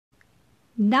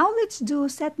Now let's do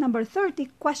set number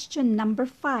 30, question number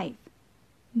 5.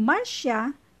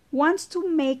 Marcia wants to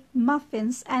make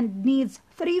muffins and needs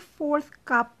 3/4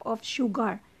 cup of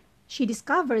sugar. She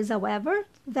discovers, however,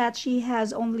 that she has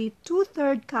only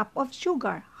 2/3 cup of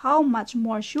sugar. How much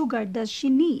more sugar does she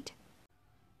need?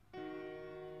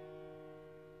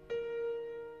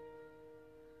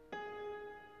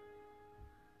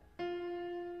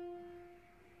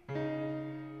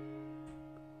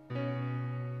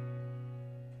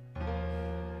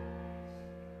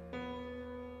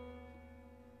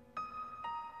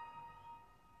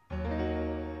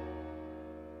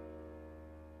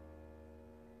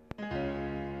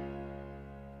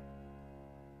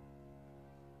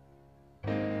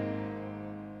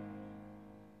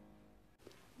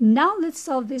 Now let's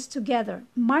solve this together.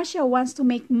 Marcia wants to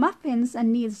make muffins and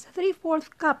needs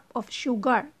 3/4 cup of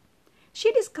sugar.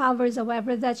 She discovers,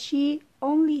 however, that she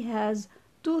only has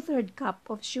 2/3 cup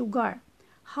of sugar.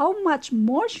 How much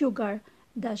more sugar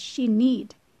does she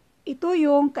need? Ito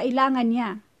yung kailangan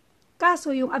niya. Kaso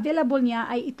yung available niya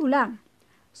ay ito lang.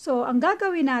 So, ang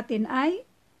gagawin natin ay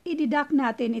i-deduct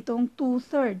natin itong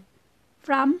 2/3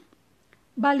 from,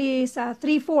 bali sa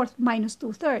 3/4 minus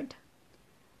 2/3.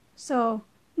 So,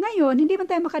 ngayon, hindi man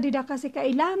tayo makadidak kasi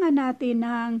kailangan natin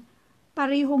ng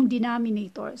parehong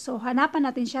denominator. So, hanapan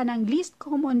natin siya ng least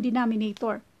common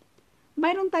denominator.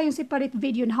 Mayroon tayong separate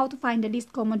video on how to find the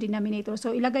least common denominator. So,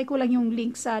 ilagay ko lang yung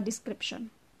link sa description.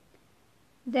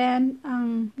 Then,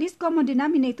 ang least common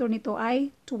denominator nito ay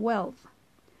 12.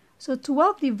 So,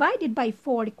 12 divided by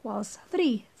 4 equals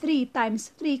 3. 3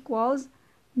 times 3 equals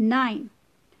 9.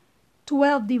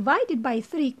 12 divided by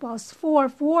 3 equals 4.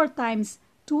 4 times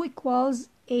 2 equals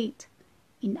 8.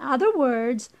 In other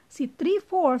words, si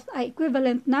 3/4 ay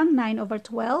equivalent ng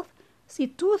 9/12. Si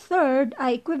 2/3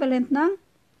 ay equivalent ng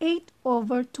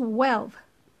 8/12.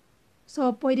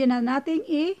 So, pwede na nating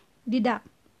i-deduct.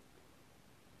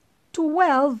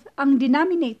 12 ang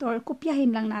denominator,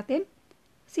 kopyahin lang natin.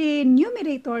 Si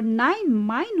numerator, 9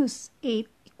 minus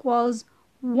 8 equals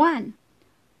 1.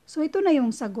 So, ito na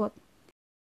yung sagot.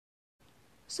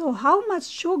 So, how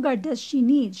much sugar does she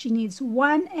need? She needs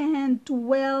 1 and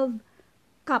 12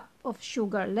 cup of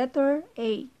sugar. Letter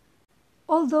A.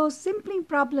 Although, simpleng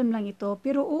problem lang ito,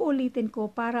 pero uulitin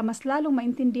ko para mas lalong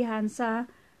maintindihan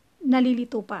sa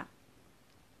nalilito pa.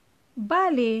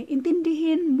 Bale,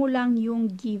 intindihin mo lang yung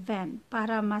given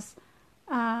para mas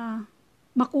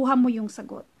makuha mo yung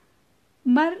sagot.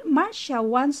 Marcia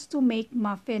wants to make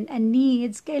muffin and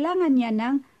needs, kailangan niya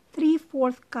ng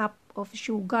 3/4 cup of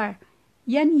sugar.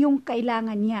 Yan yung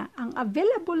kailangan niya. Ang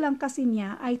available lang kasi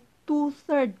niya ay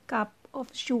 2/3 cup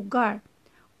of sugar.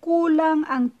 Kulang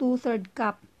ang 2/3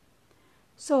 cup.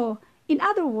 So, in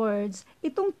other words,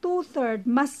 itong 2/3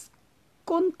 mas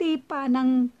konti pa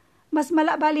ng mas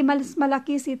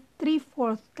malaki si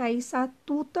 3/4 kaysa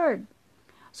 2/3.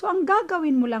 So, ang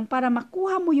gagawin mo lang para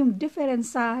makuha mo yung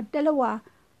difference sa dalawa,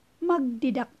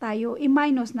 mag-deduct tayo,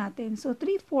 i-minus natin. So,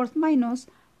 3/4 minus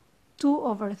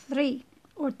 2/3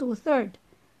 or 2/3.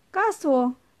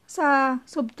 Kaso, sa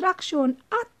subtraction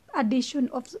at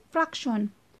addition of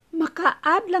fraction,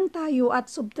 maka-add lang tayo at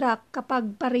subtract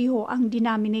kapag pareho ang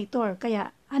denominator.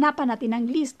 Kaya, hanapan natin ang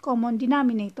least common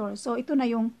denominator. So, ito na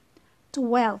yung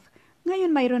 12.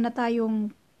 Ngayon, mayroon na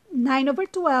tayong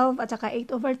 9/12 at saka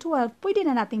 8/12. Pwede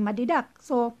na nating ma-deduct.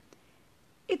 So,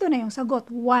 ito na yung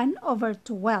sagot,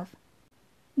 1/12.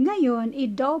 Ngayon,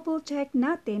 i-double check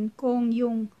natin kung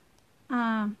yung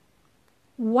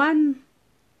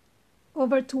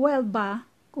 1/12 ba,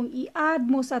 kung i-add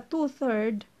mo sa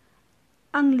 2/3,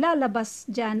 ang lalabas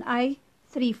dyan ay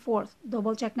 3/4.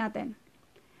 Double check natin.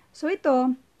 So,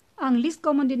 ito, ang least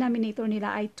common denominator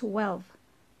nila ay 12.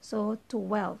 So,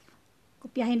 12.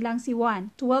 Kopyahin lang si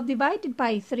 1. 12 divided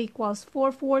by 3 equals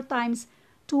 4. 4 times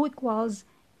 2 equals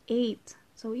 8.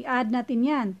 So, i-add natin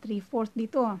yan. 3/4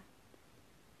 dito.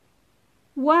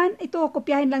 1, ito,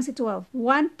 kopyahin lang si 12.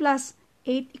 1 plus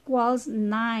 8 equals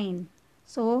 9.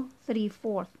 So,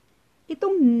 3/4.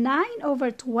 Itong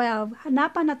 9/12,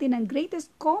 hanapan natin ang greatest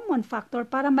common factor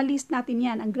para malist natin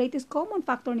yan. Ang greatest common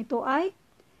factor nito ay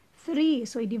 3.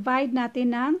 So, i-divide natin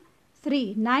ng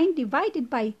 3. 9 divided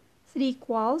by 3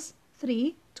 equals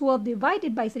 3. 12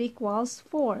 divided by 3 equals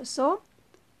 4. So,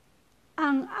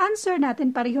 ang answer natin,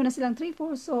 pareho na silang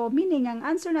 3/4. So, meaning, ang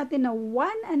answer natin na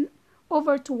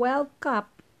 1/12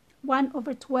 cup,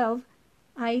 1/12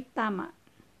 ay tama.